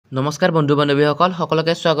নমস্কাৰ বন্ধু বান্ধৱীসকল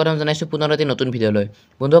সকলোকে স্বাগতম জনাইছো পুনৰ এটি নতুন ভিডিঅলৈ।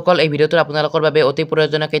 বন্ধুসকল এই ভিডিঅ'টোত আপোনালোকৰ বাবে অতি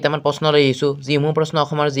প্ৰয়োজনীয় কেইটামান প্ৰশ্ন লৈ আহিছো যিসমূহ প্ৰশ্ন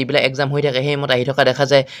অসমৰ যিবিলাক এক্সাম হৈ থাকে সেই মতে আহি থকা দেখা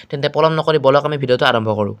যায় তেন্তে পলম নকৰি বলক আমি ভিডিঅ'টো আৰম্ভ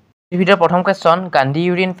কৰোঁ। এই ভিডিঅ'ৰ প্ৰথম question Gandhi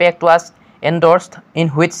urine পেক্ট was এণ্ডৰ্ছড in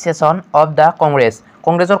which সেছন of the Congress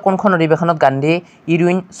কংগ্ৰেছৰ কোনখন অধিৱেশনত গান্ধী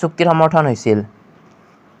ইউৰিন চুক্তিৰ সমৰ্থন হৈছিল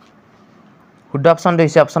শুদ্ধ অপশ্যনটো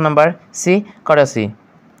হৈছে option number C Karachi.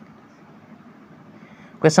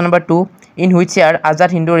 Question number 2. In which year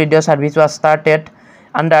Azad Hindu Radio Service was started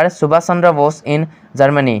under Subhash Chandra Bose in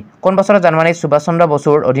Germany? কোন বছৰত জাৰ্মানীত সুভাষ চন্দ্ৰ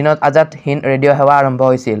বসুৰ অধীনত আজাদ হিন্দ ৰেডিঅ' সেৱা আৰম্ভ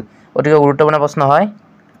হৈছিল? অতি গুৰুত্বপূৰ্ণ প্ৰশ্ন হয়।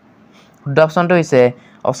 শুদ্ধ অপশ্যনটো হৈছে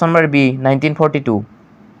option number B 1942।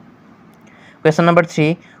 Question number 3.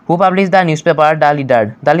 Who published the newspaper The Leader?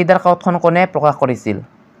 The Leader কাকতখন কোনে প্ৰকাশ কৰিছিল?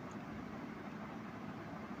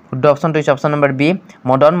 শুদ্ধ অপশ্যনটো হৈছে option number B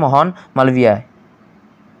Madan Mohan Malaviya.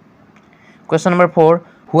 Question number 4.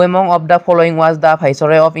 Who among of the following was the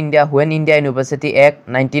Viceroy of India when India University Act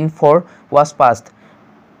 1904 was passed?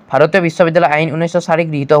 ভাৰতীয় বিশ্ববিদ্যালয় আইন 1904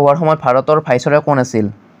 গৃহীত হোৱাৰ সময়ত ভাৰতৰ ভাইচৰয় কোন আছিল?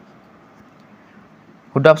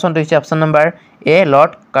 শুদ্ধ অপশ্যনটো হৈছে option number A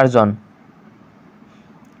lord Curzon.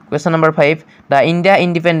 Question number 5. The India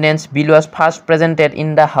Independence Bill was first presented in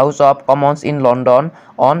the House of Commons in London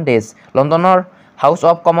on days. লণ্ডনৰ হাউচ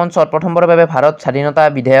অফ কমন্সত প্ৰথমবাৰৰ বাবে ভাৰত স্বাধীনতা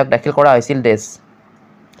বিধেয়ক দাখিল কৰা হৈছিল ডেছ।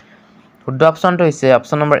 শুদ্ধ অপশ্যনটো হৈছে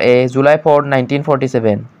option number A July 4,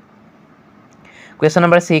 1947। Question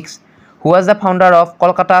number 6. Who was the founder of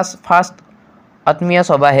Kolkata's first আত্মীয়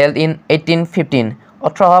সভা held in 1815?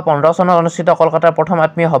 1815 চনত অনুষ্ঠিত কলকাতাৰ প্ৰথম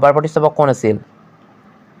আত্মীয় সভাৰ প্ৰতিষ্ঠাপক কোন আছিল?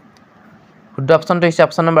 শুদ্ধ অপশ্যনটো হৈছে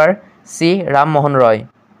option number C Ram Mohan Roy.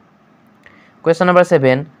 Question number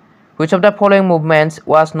 7. Which of the following movements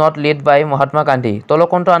was not led by Mahatma Gandhi? তলৰ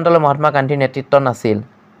কোনটো আন্দোলন মহাত্মা গান্ধীৰ নেতৃত্ব নাছিল?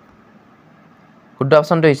 শুদ্ধ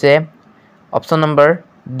অপশ্যনটো হৈছে option number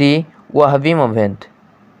D ৱাহাবি movement.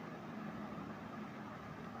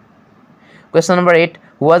 Question number 8.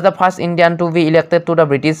 Who was the first Indian to be elected to the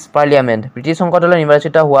British Parliament? British সংসদলৈ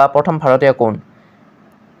নিৰ্বাচিত হোৱা প্ৰথম ভাৰতীয় কোন?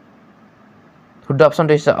 শুদ্ধ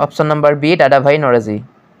অপশ্যনটো হৈছে অপশ্যন নম্বৰ বি দাদাভাই নৰজী।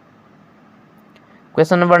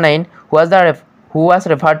 Question number 9. Who was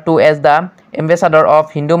referred to as the ambassador of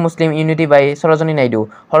Hindu-Muslim unity by Sarojini Naidu?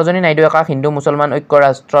 Sarojini নাইডুৱে কাক হিন্দু মুছলমান ঐক্য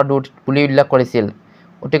ৰাষ্ট্ৰদূত বুলি উল্লেখ কৰিছিল?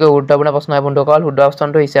 অতিকৈ গুৰুত্বপূৰ্ণ প্ৰশ্ন হয় বন্ধুসকল। শুদ্ধ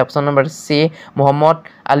অপশ্যনটো হৈছে option number C Muhammad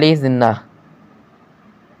Ali Jinnah.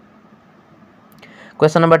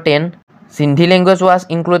 Question number 10. Sindhi language was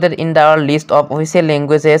included in the list of official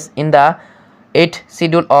languages in the 8th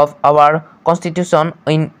schedule of our constitution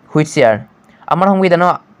in which year? আমাৰ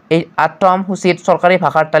সংবিধানৰ এই 8ম সূচীত চৰকাৰী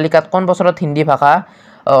ভাষাৰ তালিকাত কোন বছৰত হিন্দী ভাষা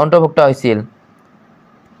অন্তৰ্ভুক্ত হৈছিল?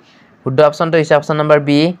 শুদ্ধ অপশ্যনটো হৈছে option number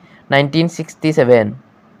B 1967।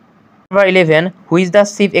 Number 11. Who is the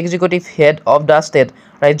chief executive head of the state?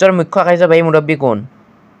 ৰাজ্যৰ মুখ্য কাৰ্যবাহী মুৰব্বী কোন?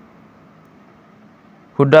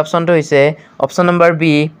 শুদ্ধ অপশ্যনটো হৈছে option number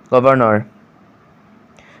B governor.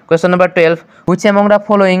 Question number 12. Which among the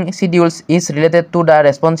following schedules is related to the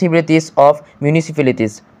responsibilities of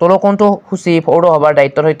municipalities? তলৰ কোনটো সূচী পৌৰসভাৰ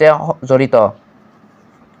দায়িত্বৰ সৈতে জড়িত?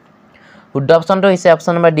 শুদ্ধ অপশ্যনটো হৈছে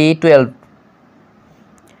option number D 12।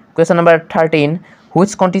 Question number 13.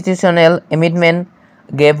 Which constitutional amendment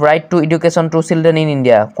gave right to education to children in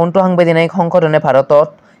India? কোনটো সাংবিধানিক সংশোধনে ভাৰতত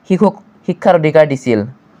শিশুক শিক্ষাৰ অধিকাৰ দিছিল?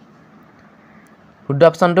 শুদ্ধ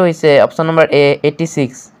অপশ্যনটো হৈছে option number A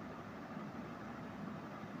 86।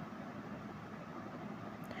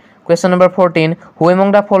 Question number 14. Who among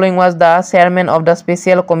the following was the chairman of the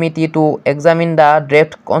special committee to examine the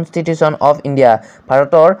draft constitution of India?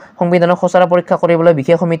 ভাৰতৰ সংবিধানৰ খচৰা পৰীক্ষা কৰিবলৈ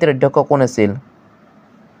বিশেষ সমিতিৰ অধ্যক্ষ কোন আছিল?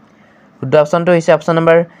 শুদ্ধ অপশ্যনটো হৈছে option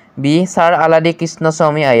number B sir আলাদি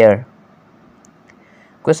Krishnaswami Iyer.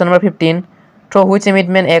 Question number 15. Through which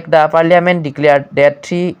amendment act the parliament declared that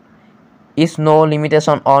there is no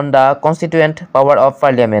limitation on the constituent power of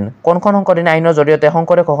parliament? কোনখন সংশোধনী আইনৰ জৰিয়তে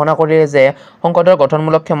সংসদে ঘোষণা কৰিলে যে সংসদৰ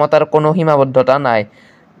গঠনমূলক ক্ষমতাৰ কোনো সীমাবদ্ধতা নাই?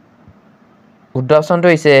 শুদ্ধ অপশ্যনটো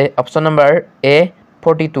হৈছে option number A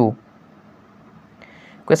 42।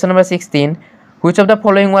 Question number 16. Which of the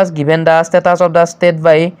following was given the status of the state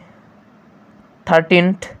by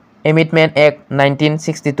 13th Amendment Act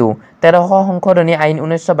 1962? 13শ সংশোধনী আইন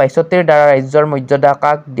 1962 দ্বাৰা ৰাজ্যৰ মৰ্যাদা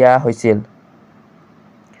কাক দিয়া হৈছিল?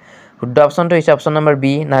 শুদ্ধ অপশ্যনটো হৈছে option number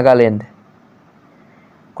B Nagaland.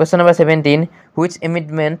 Question number 17. Which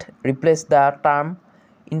amendment replaced the term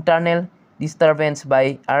internal disturbance by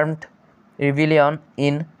armed rebellion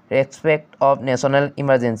in respect of national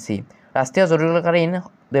emergency? ৰাষ্ট্ৰীয় জৰুৰীকালীন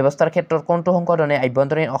ব্যৱস্থাৰ ক্ষেত্ৰত কোনটো সংশোধনে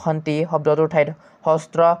আভ্যন্তৰীণ অশান্তি শব্দটোৰ ঠাইত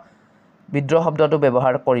সশস্ত্ৰ বিদ্ৰোহ শব্দটো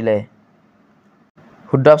ব্যৱহাৰ কৰিলে?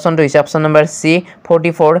 শুদ্ধ অপশ্যনটো হৈছে option number C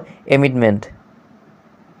 44 amendment.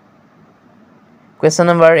 Question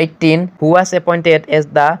number 18. Who was appointed as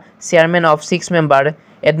the chairman of 6-member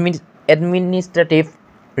Administrative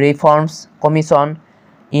Reforms Commission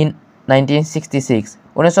in 1966?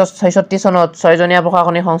 1966 চনত 6জনীয়া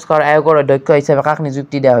প্ৰশাসনিক সংস্কাৰ আয়োগৰ অধ্যক্ষ হিচাপে কাক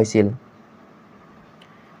নিযুক্তি দিয়া হৈছিল?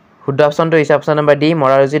 শুদ্ধ অপচনটো হৈছে option number D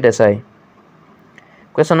Morarji Desai.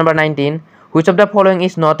 Question number 19. Which of the following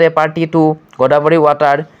is not a party to Godavari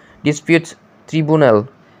Water Disputes Tribunal?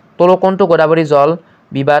 তলৰ কোনটো গোদাবৰী জল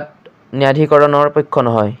বিবাদ ন্যায়াধিকৰণৰ পক্ষ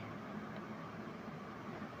নহয়?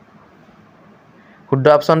 শুদ্ধ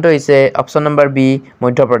অপচনটো হৈছে option number B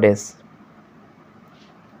Madhya Pradesh.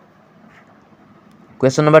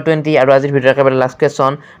 Question number 20 আৰু আজিৰ ভিডিঅ'ৰ একেবাৰে last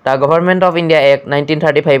question. The Government of India Act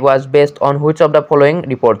 1935 was based on which of the following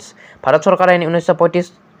reports? Bharat চৰকাৰ আইন 1935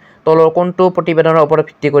 তলৰ কোনটো প্ৰতিবেদনৰ ওপৰত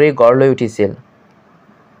ভিত্তি কৰি গঢ় লৈ উঠিছিল?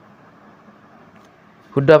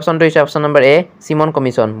 শুদ্ধ অপচনটো হৈছে অপচন নম্বৰ এ সিমন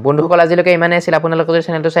কমিশ্যন। বন্ধুসকল আজিলৈকে ইমানে আছিল। আপোনালোকে যদি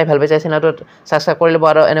চেনেলটো চাই ভাল পাইছে চেনেলটো সাবস্ক্ৰাইব কৰি ল'ব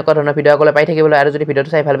আৰু এনেকুৱা ধৰণৰ ভিডিঅ' সকলো পাই থাকিবলৈ। আৰু যদি ভিডিঅ'টো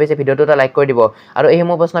চাই ভাল পাইছে ভিডিঅ'টো এটা লাইক কৰি দিব আৰু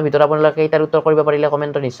এইসমূহ প্ৰশ্নৰ ভিতৰত আপোনালোকে তাৰ উত্তৰ কৰিব পাৰিলে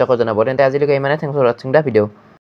কমেণ্টত নিশ্চয়কৈ জনাব। তেন্তে আজিলৈকে ইমানে। থেংকছ ফৰ ৱাচিং দা ভিডিঅ'।